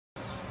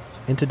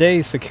In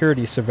today's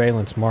security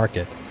surveillance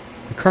market,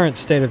 the current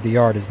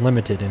state-of-the-art is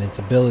limited in its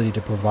ability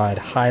to provide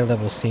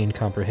high-level scene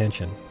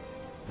comprehension.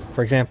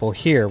 For example,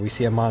 here we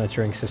see a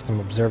monitoring system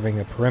observing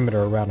a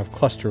perimeter around a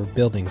cluster of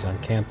buildings on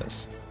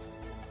campus.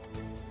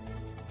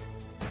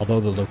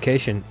 Although the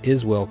location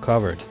is well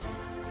covered,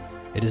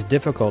 it is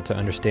difficult to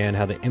understand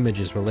how the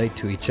images relate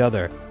to each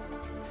other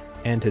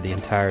and to the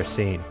entire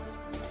scene.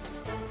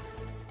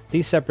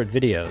 These separate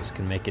videos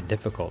can make it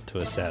difficult to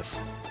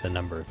assess the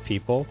number of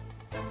people,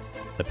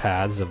 the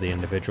paths of the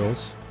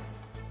individuals,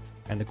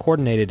 and the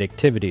coordinated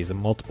activities of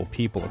multiple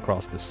people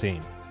across the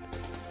scene.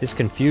 This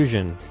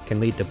confusion can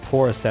lead to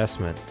poor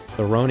assessment,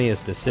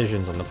 erroneous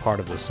decisions on the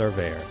part of the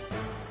surveyor,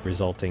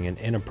 resulting in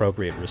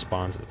inappropriate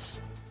responses.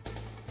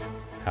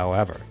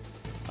 However,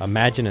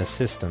 imagine a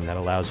system that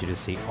allows you to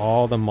see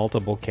all the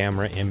multiple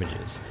camera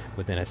images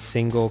within a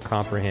single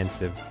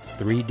comprehensive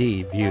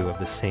 3D view of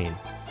the scene.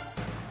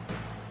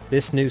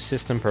 This new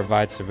system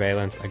provides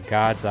surveillance a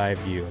God's eye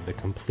view of the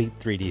complete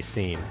 3D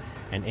scene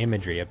and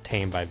imagery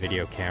obtained by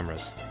video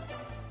cameras.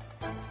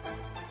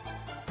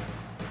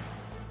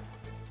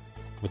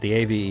 With the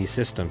AVE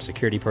system,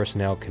 security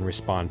personnel can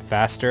respond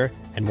faster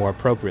and more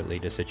appropriately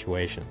to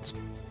situations.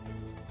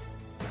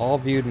 All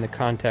viewed in the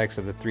context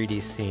of the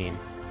 3D scene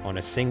on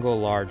a single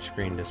large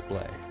screen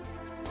display.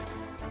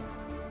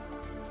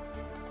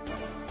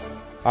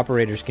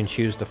 Operators can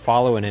choose to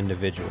follow an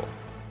individual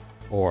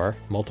or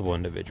multiple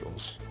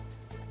individuals.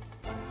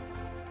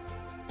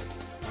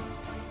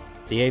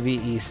 The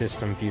AVE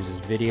system fuses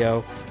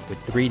video with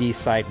 3D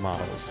site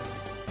models,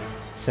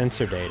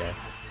 sensor data,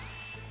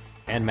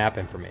 and map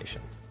information.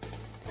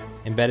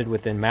 Embedded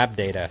within map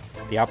data,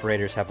 the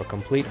operators have a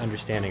complete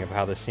understanding of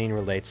how the scene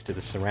relates to the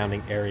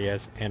surrounding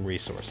areas and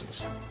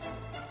resources.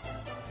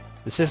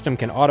 The system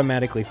can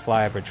automatically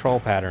fly a patrol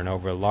pattern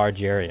over a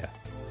large area.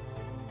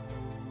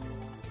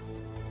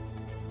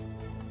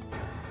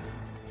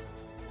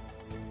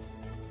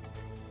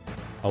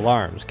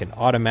 Alarms can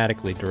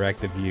automatically direct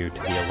the view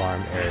to the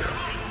alarmed area.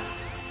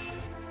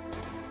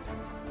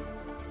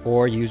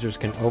 Or users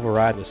can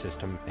override the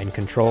system and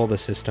control the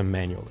system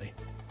manually.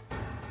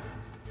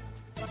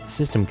 The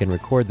system can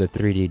record the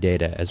 3D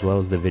data as well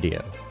as the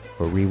video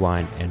for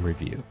rewind and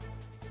review.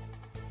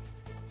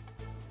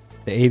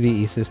 The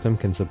AVE system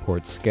can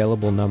support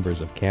scalable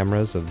numbers of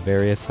cameras of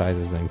various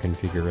sizes and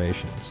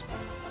configurations.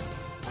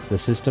 The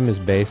system is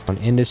based on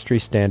industry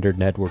standard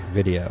network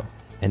video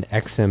and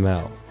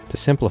XML to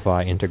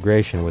simplify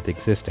integration with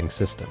existing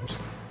systems.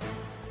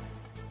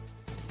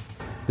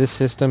 This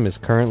system is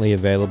currently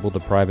available to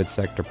private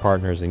sector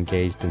partners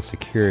engaged in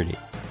security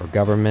for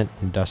government,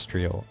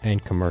 industrial,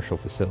 and commercial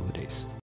facilities.